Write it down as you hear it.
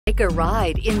a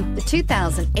ride in the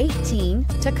 2018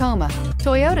 Tacoma.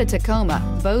 Toyota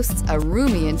Tacoma boasts a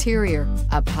roomy interior,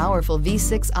 a powerful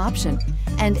V6 option,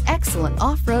 and excellent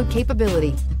off-road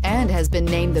capability, and has been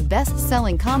named the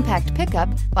best-selling compact pickup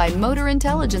by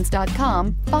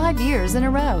MotorIntelligence.com 5 years in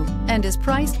a row, and is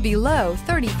priced below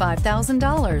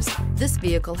 $35,000. This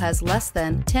vehicle has less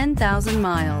than 10,000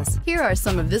 miles. Here are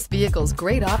some of this vehicle's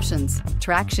great options: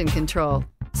 traction control,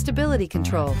 stability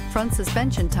control, front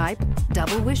suspension type,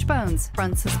 double wishbones,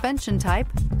 front suspension type,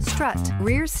 strut,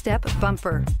 rear step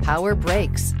bumper, power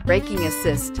brakes, braking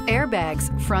assist, airbags,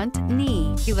 front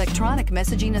knee, electronic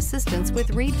messaging assistance with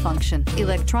read function,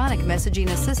 electronic messaging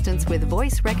assistance with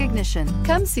voice recognition.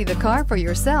 Come see the car for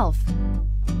yourself.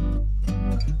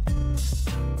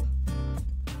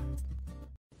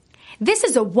 This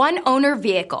is a one-owner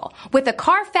vehicle with a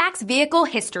CARFAX Vehicle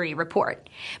History Report.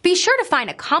 Be sure to find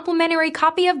a complimentary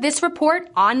copy of this report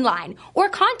online or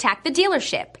contact the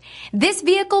dealership. This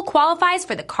vehicle qualifies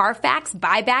for the CARFAX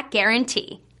Buyback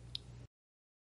Guarantee.